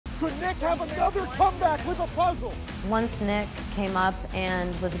Could Nick have another comeback with a puzzle? Once Nick came up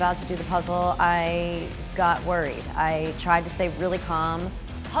and was about to do the puzzle, I got worried. I tried to stay really calm.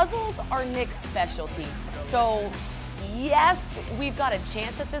 Puzzles are Nick's specialty, so yes, we've got a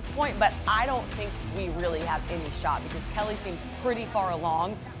chance at this point, but I don't think we really have any shot because Kelly seems pretty far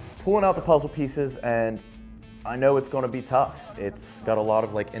along. Pulling out the puzzle pieces, and I know it's going to be tough. It's got a lot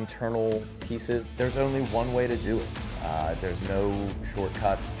of like internal pieces. There's only one way to do it. There's no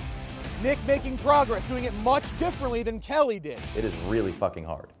shortcuts. Nick making progress, doing it much differently than Kelly did. It is really fucking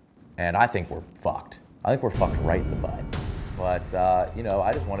hard. And I think we're fucked. I think we're fucked right in the butt. But, you know,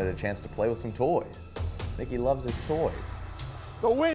 I just wanted a chance to play with some toys. Nicky loves his toys. The win.